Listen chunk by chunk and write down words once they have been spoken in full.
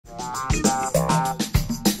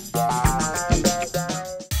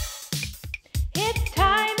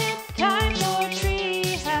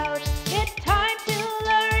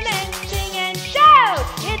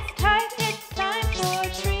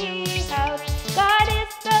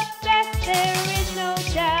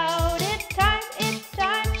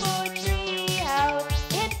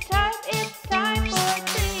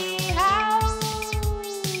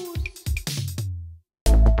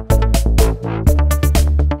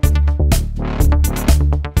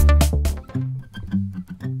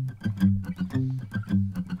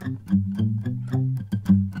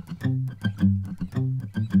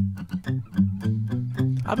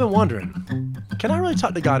I've been wondering, can I really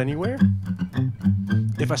talk to God anywhere?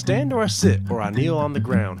 If I stand or I sit or I kneel on the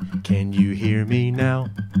ground, can you hear me now?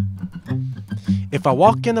 If I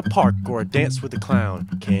walk in the park or I dance with a clown,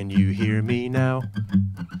 can you hear me now?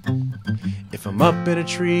 If I'm up in a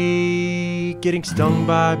tree, getting stung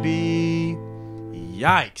by a bee,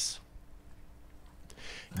 yikes!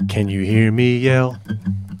 Can you hear me yell?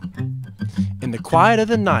 In the quiet of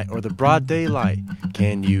the night or the broad daylight,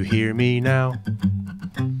 can you hear me now?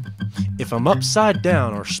 If I'm upside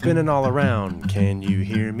down or spinning all around, can you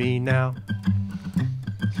hear me now?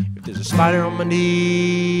 If there's a spider on my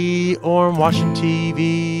knee or I'm watching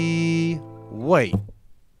TV, wait,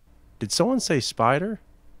 did someone say spider?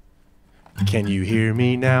 Can you hear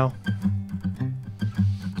me now?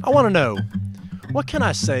 I want to know, what can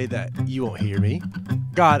I say that you won't hear me?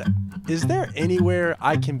 God, is there anywhere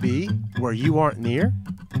I can be where you aren't near?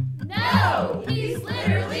 No, he's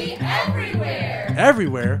literally everywhere.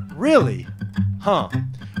 Everywhere? Really? Huh.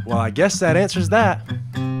 Well, I guess that answers that.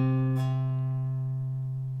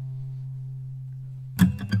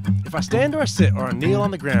 If I stand or I sit or I kneel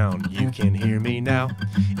on the ground, you can hear me now.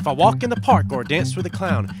 If I walk in the park or dance with a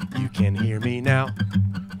clown, you can hear me now.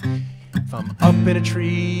 If I'm up in a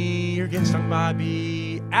tree or getting stung by a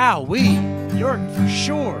bee, owie, you're for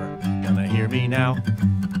sure gonna hear me now.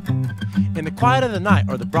 In the quiet of the night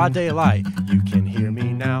or the broad daylight, you can hear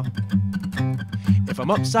me now. If I'm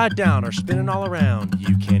upside down or spinning all around,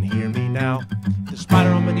 you can hear me now. The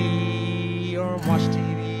spider on my knee or I'm watching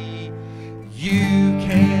TV, you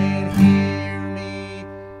can hear me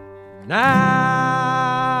now.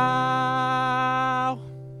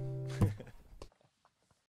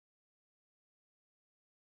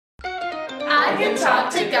 I can talk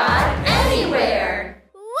to God anywhere.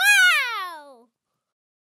 Wow!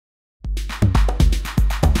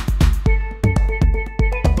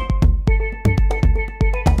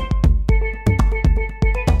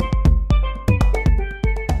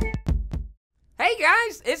 Hey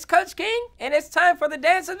guys, it's Coach King, and it's time for the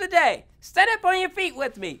dance of the day. Stand up on your feet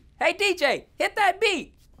with me. Hey DJ, hit that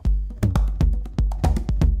beat.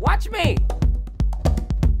 Watch me.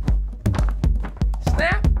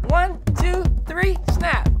 Snap, 1, 2, 3,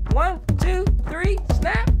 snap. 1, 2, 3,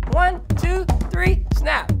 snap. 1, 2, 3,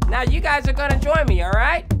 snap. Now you guys are gonna join me, all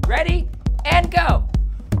right? Ready? And go.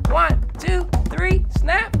 1, 2, 3,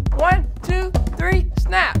 snap. 1, 2, 3,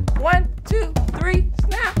 snap. 1, 2, 3,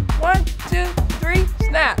 snap. 1, 2, 3,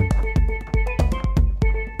 snap.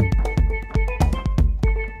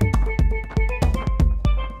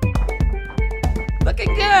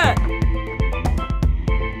 Looking good.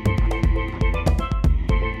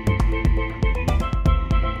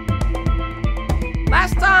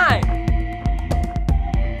 Last time.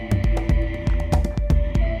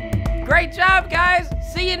 Great job, guys.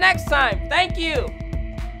 See you next time. Thank you.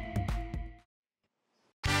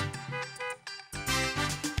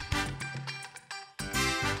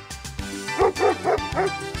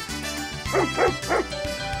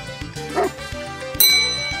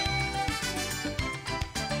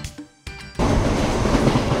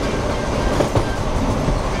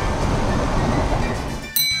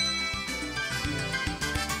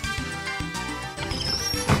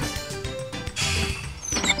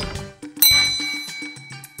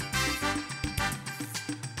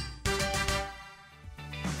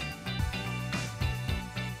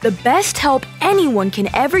 The best help anyone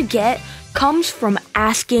can ever get comes from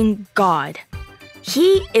asking God.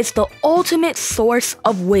 He is the ultimate source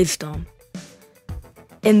of wisdom.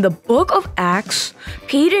 In the book of Acts,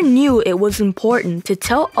 Peter knew it was important to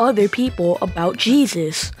tell other people about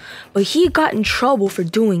Jesus, but he got in trouble for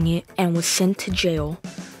doing it and was sent to jail.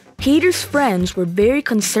 Peter's friends were very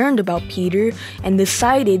concerned about Peter and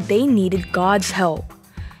decided they needed God's help.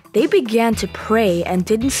 They began to pray and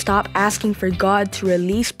didn't stop asking for God to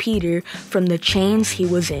release Peter from the chains he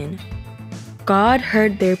was in. God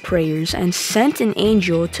heard their prayers and sent an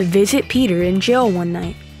angel to visit Peter in jail one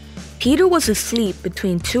night. Peter was asleep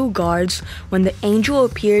between two guards when the angel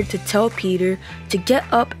appeared to tell Peter to get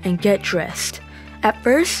up and get dressed. At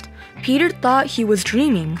first, Peter thought he was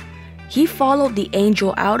dreaming. He followed the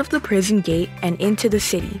angel out of the prison gate and into the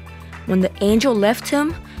city. When the angel left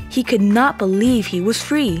him, he could not believe he was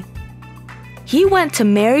free. He went to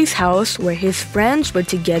Mary's house where his friends were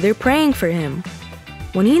together praying for him.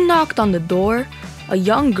 When he knocked on the door, a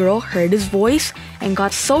young girl heard his voice and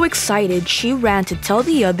got so excited she ran to tell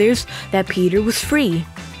the others that Peter was free.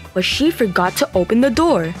 But she forgot to open the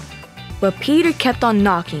door. But Peter kept on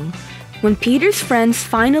knocking. When Peter's friends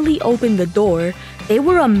finally opened the door, they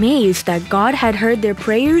were amazed that God had heard their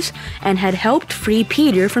prayers and had helped free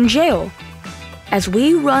Peter from jail. As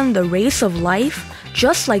we run the race of life,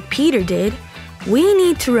 Just like Peter did, we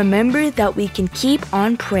need to remember that we can keep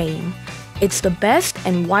on praying. It's the best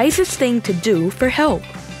and wisest thing to do for help.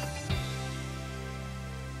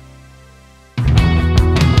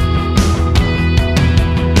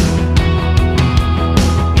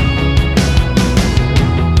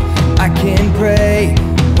 I can pray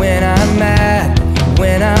when I'm mad,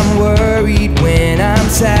 when I'm worried, when I'm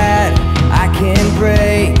sad. I can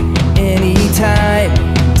pray anytime,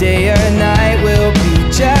 day or night will be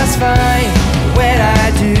just fine. When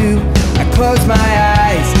I do, I close my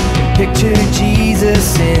eyes, picture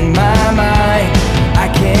Jesus in my mind. I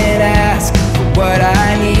can ask for what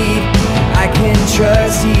I need, I can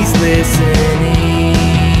trust He's listening.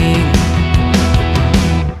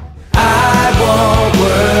 I won't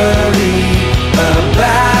worry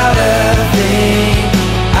about a thing.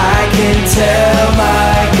 I can tell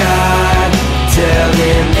my God, tell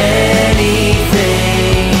Him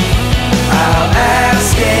anything. I'll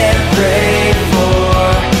ask and pray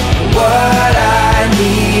for what I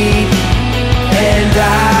need, and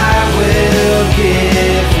I will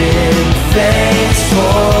give Him thanks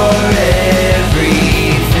for everything.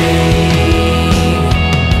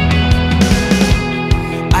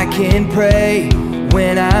 I can pray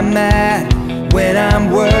when I'm mad, when I'm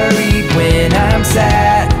worried, when I'm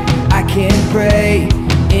sad. I can pray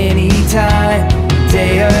anytime,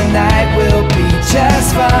 day or night will be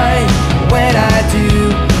just fine. When I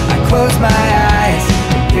do, I close my eyes,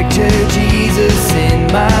 picture Jesus in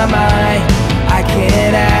my mind. I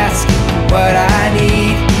can ask what I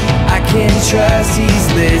need, I can trust He's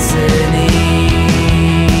listening.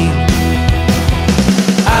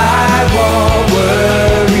 I won't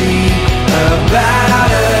worry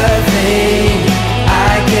about a thing.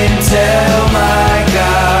 I can tell my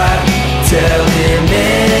God, tell Him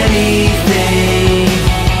anything.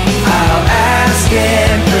 I'll ask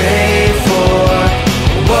and pray for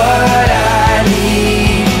what I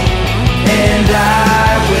need, and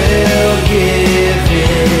I will give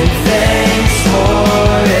Him thanks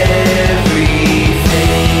for everything.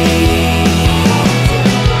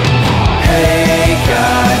 Hey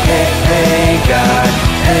God, hey God,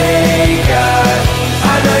 hey God,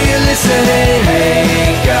 I know you're listening.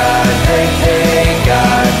 Hey God, hey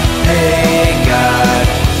God, hey God,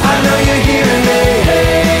 I know you're hearing me.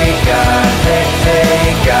 Hey God,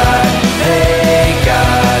 hey God, hey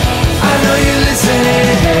God, I know you're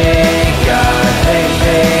listening. Hey God, hey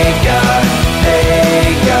God,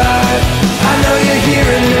 hey God, I know you're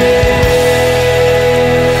hearing me.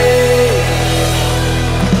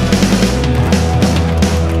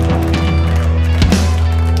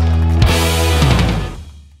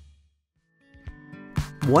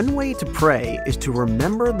 One way to pray is to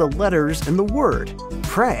remember the letters in the word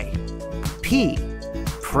pray. P,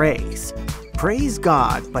 praise. Praise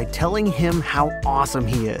God by telling Him how awesome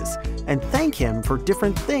He is and thank Him for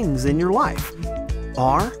different things in your life.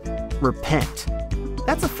 R, repent.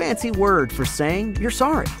 That's a fancy word for saying you're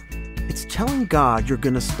sorry. It's telling God you're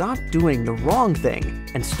going to stop doing the wrong thing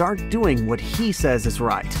and start doing what He says is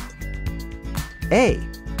right. A,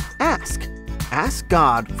 ask. Ask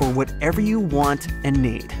God for whatever you want and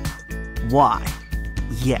need. Why?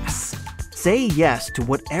 Yes. Say yes to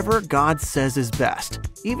whatever God says is best,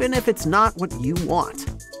 even if it's not what you want.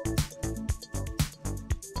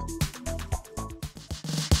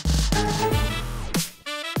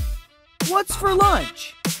 What's for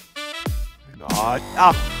lunch?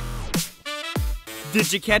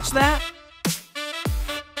 Did you catch that?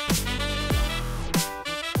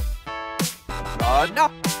 No.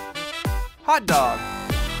 Hot dog.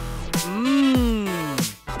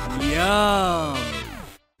 Yum.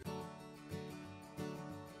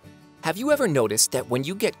 Have you ever noticed that when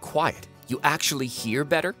you get quiet, you actually hear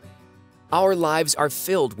better? Our lives are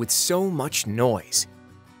filled with so much noise.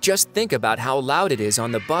 Just think about how loud it is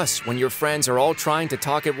on the bus when your friends are all trying to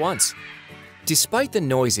talk at once. Despite the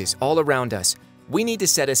noises all around us, we need to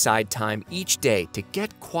set aside time each day to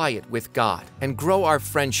get quiet with God and grow our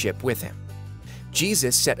friendship with Him.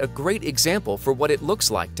 Jesus set a great example for what it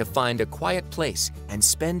looks like to find a quiet place and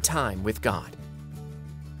spend time with God.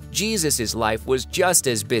 Jesus' life was just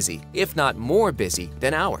as busy, if not more busy,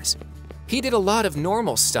 than ours. He did a lot of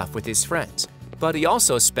normal stuff with His friends, but He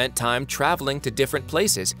also spent time traveling to different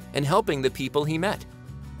places and helping the people He met.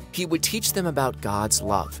 He would teach them about God's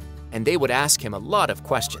love, and they would ask Him a lot of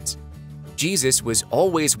questions. Jesus was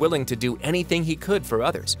always willing to do anything He could for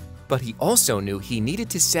others, but He also knew He needed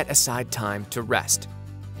to set aside time to rest.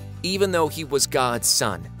 Even though He was God's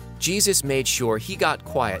Son, Jesus made sure He got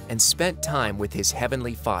quiet and spent time with His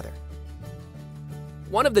Heavenly Father.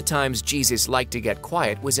 One of the times Jesus liked to get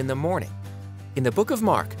quiet was in the morning. In the book of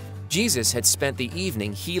Mark, Jesus had spent the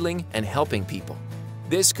evening healing and helping people.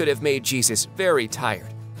 This could have made Jesus very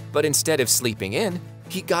tired, but instead of sleeping in,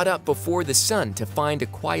 he got up before the sun to find a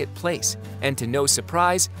quiet place, and to no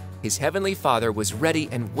surprise, his heavenly Father was ready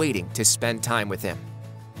and waiting to spend time with him.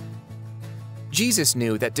 Jesus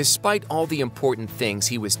knew that despite all the important things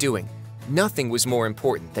he was doing, nothing was more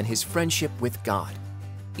important than his friendship with God.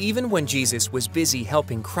 Even when Jesus was busy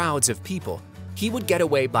helping crowds of people, he would get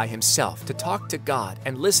away by himself to talk to God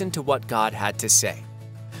and listen to what God had to say.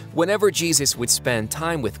 Whenever Jesus would spend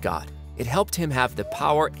time with God, it helped him have the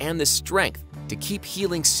power and the strength to keep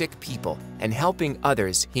healing sick people and helping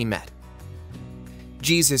others he met.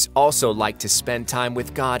 Jesus also liked to spend time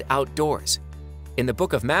with God outdoors. In the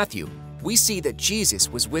book of Matthew, we see that Jesus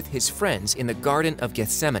was with his friends in the Garden of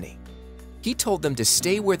Gethsemane. He told them to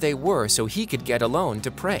stay where they were so he could get alone to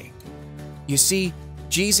pray. You see,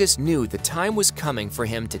 Jesus knew the time was coming for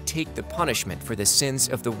him to take the punishment for the sins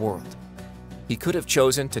of the world. He could have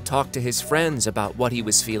chosen to talk to his friends about what he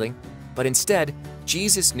was feeling, but instead,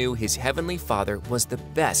 Jesus knew his heavenly Father was the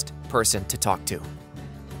best person to talk to.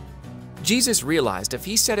 Jesus realized if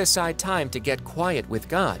he set aside time to get quiet with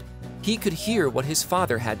God, he could hear what his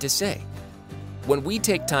Father had to say. When we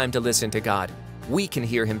take time to listen to God, we can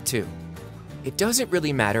hear him too. It doesn't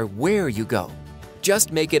really matter where you go.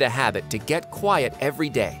 Just make it a habit to get quiet every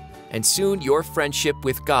day, and soon your friendship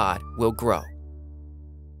with God will grow.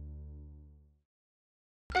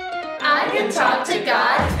 I can talk to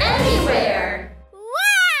God anywhere.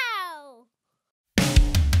 Wow!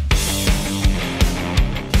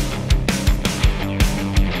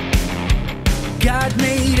 God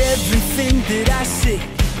made everything that I see.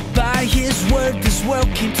 By his word this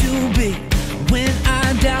world came to be. When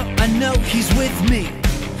I doubt, I know he's with me.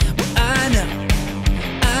 Well, I know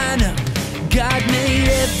God made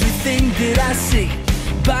everything that I see.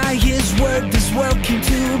 By his word this world came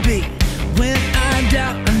to be. When I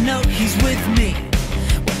doubt, I know he's with me.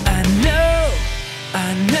 Well,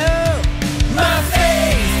 I know my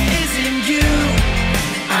faith is in you.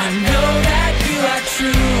 I know that you are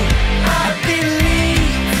true. I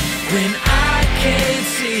believe when I can't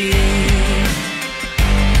see.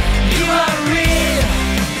 You are real.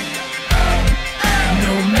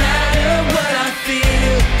 No matter what I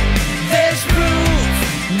feel, there's proof,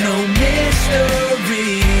 no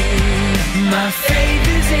mystery. My faith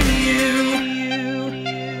is in you.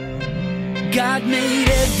 God made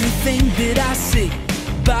everything that I see.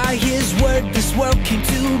 By his word this world came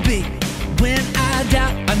to be. When I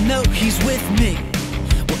doubt, I know he's with me.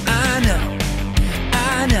 Well, I know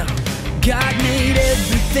God made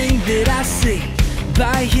everything that I see.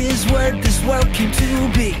 By his word this world came to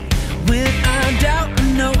be. When I doubt, I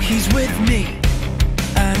know he's with me.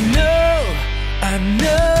 I know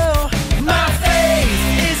my faith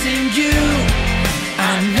is in you. I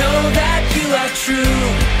know that you are true.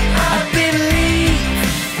 I believe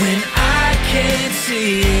when I can't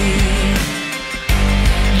see.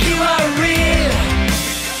 You are real.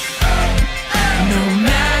 No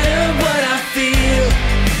matter what I feel,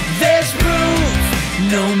 there's proof,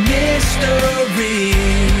 no mystery.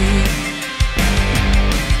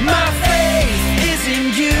 My faith is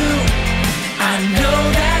in you. I know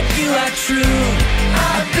that you are true.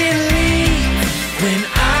 I believe when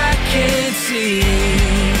I can't see.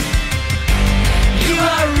 You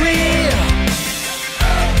are real.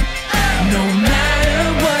 No matter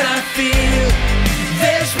what I feel,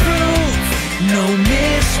 there's proof, no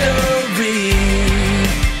mystery.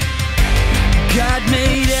 God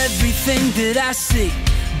made everything that I see.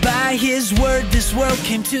 By his word this world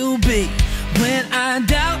came to be. When I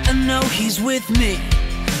doubt, I know he's with me.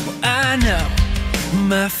 Well, I know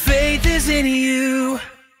my faith is in you.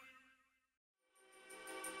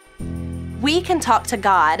 We can talk to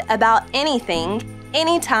God about anything,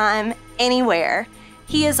 anytime, anywhere.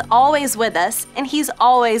 He is always with us, and he's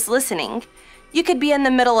always listening. You could be in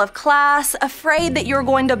the middle of class, afraid that you're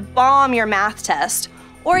going to bomb your math test.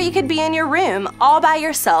 Or you could be in your room all by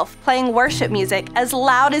yourself playing worship music as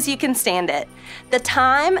loud as you can stand it. The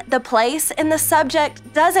time, the place, and the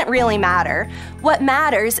subject doesn't really matter. What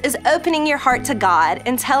matters is opening your heart to God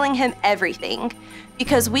and telling him everything.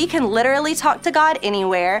 Because we can literally talk to God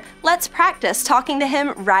anywhere, let's practice talking to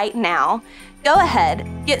him right now. Go ahead,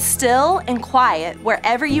 get still and quiet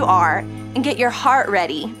wherever you are, and get your heart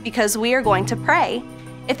ready because we are going to pray.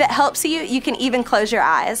 If it helps you, you can even close your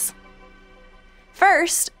eyes.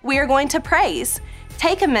 First, we are going to praise.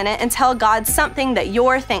 Take a minute and tell God something that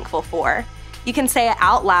you're thankful for. You can say it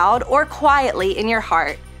out loud or quietly in your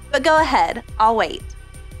heart, but go ahead, I'll wait.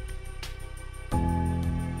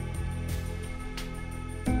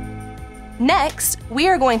 Next, we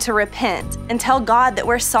are going to repent and tell God that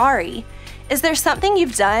we're sorry. Is there something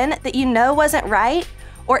you've done that you know wasn't right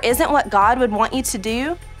or isn't what God would want you to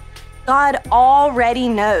do? God already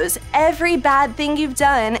knows every bad thing you've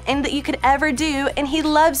done and that you could ever do, and He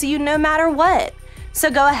loves you no matter what. So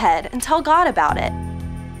go ahead and tell God about it.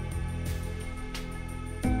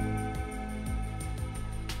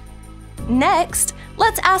 Next,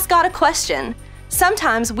 let's ask God a question.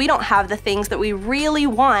 Sometimes we don't have the things that we really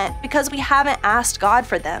want because we haven't asked God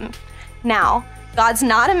for them. Now, God's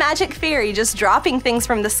not a magic fairy just dropping things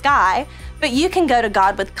from the sky, but you can go to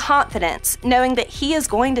God with confidence, knowing that He is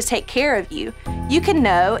going to take care of you. You can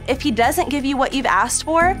know if He doesn't give you what you've asked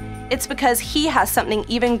for, it's because He has something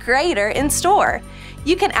even greater in store.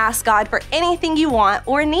 You can ask God for anything you want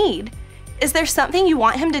or need. Is there something you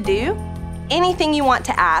want Him to do? Anything you want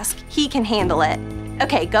to ask, He can handle it.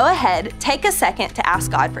 Okay, go ahead, take a second to ask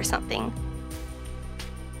God for something.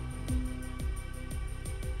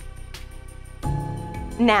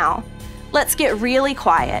 Now, let's get really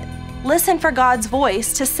quiet. Listen for God's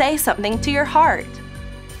voice to say something to your heart.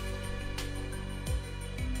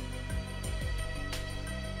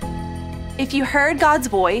 If you heard God's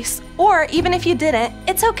voice, or even if you didn't,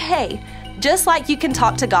 it's okay. Just like you can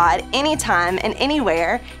talk to God anytime and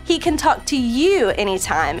anywhere, He can talk to you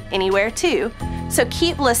anytime, anywhere too. So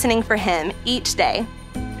keep listening for Him each day.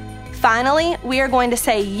 Finally, we are going to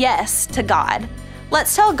say yes to God.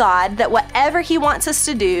 Let's tell God that whatever He wants us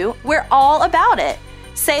to do, we're all about it.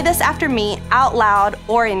 Say this after me out loud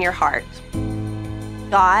or in your heart.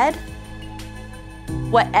 God,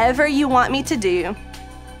 whatever you want me to do,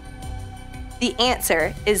 the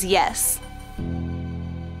answer is yes.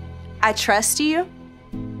 I trust you,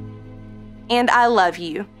 and I love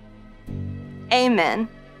you. Amen.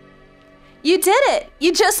 You did it!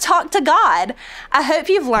 You just talked to God. I hope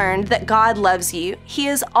you've learned that God loves you. He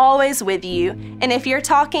is always with you, and if you're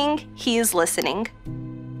talking, He is listening.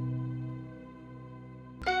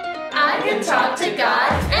 I can talk to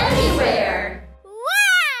God anywhere.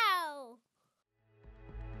 Wow!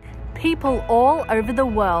 People all over the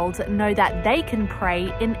world know that they can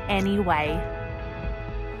pray in any way.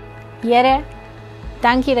 Yere,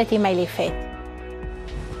 dankie dat jy my liefhet.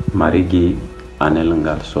 Marigi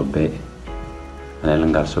anelangal sobe.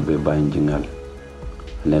 Anelangal sobe banjingal.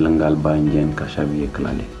 Anelangal banjen kashavi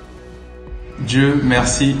eklale. Dieu,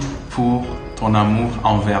 merci pour ton amour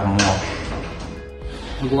envers moi.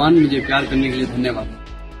 भगवान मुझे प्यार करने के लिए धन्यवाद.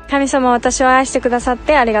 神様、私を愛してくださっ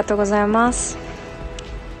てありがとうございます。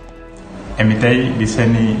Emitei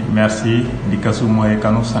diseni merci dikasumo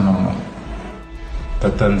ekanu sanamo.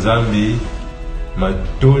 Tata Nzambi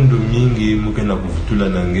matondo mingi muke na kuvutula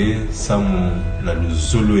nange samu na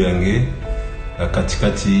luzolo yange na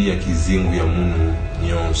katikati ya kizingu ya munu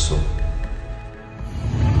nyonso.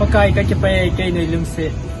 पकाई का चपाई के नीलम से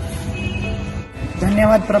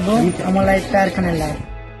धन्यवाद प्रभु हमारा प्यार करने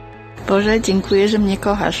ला Boże, dziękuję, że mnie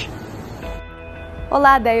kochasz.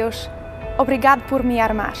 Olá, Deus. Obrigado por me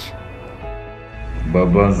amar.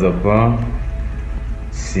 Baba Zapa,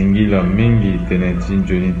 singila mingi tenetin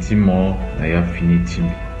joni timo na ya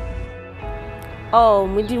finitimi. Oh,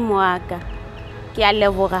 modimo wa ka. Ke a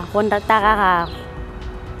leboga go nrata ga gago.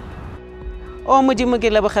 Oh, modimo ke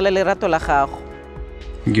lebogela lerato la gago.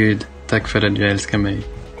 Gud, tack för att du älskar mig.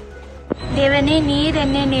 தேவனே நீர்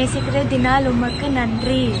என்னை நேசிக்கிறதினால் உமக்கு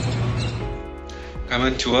நன்றி. Cảm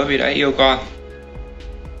ơn Chúa vì đã yêu con.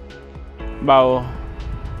 Bao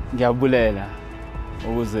ngiyabulela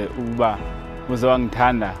ukuze uba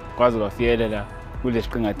uzowangithanda kwaze wafiyelela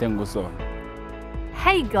kulesiqingathe ngusona.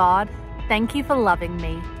 Hey God, thank you for loving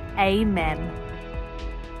me. Amen.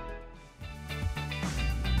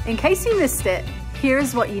 In case you missed it,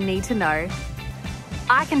 here's what you need to know.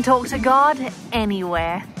 I can talk to God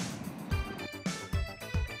anywhere.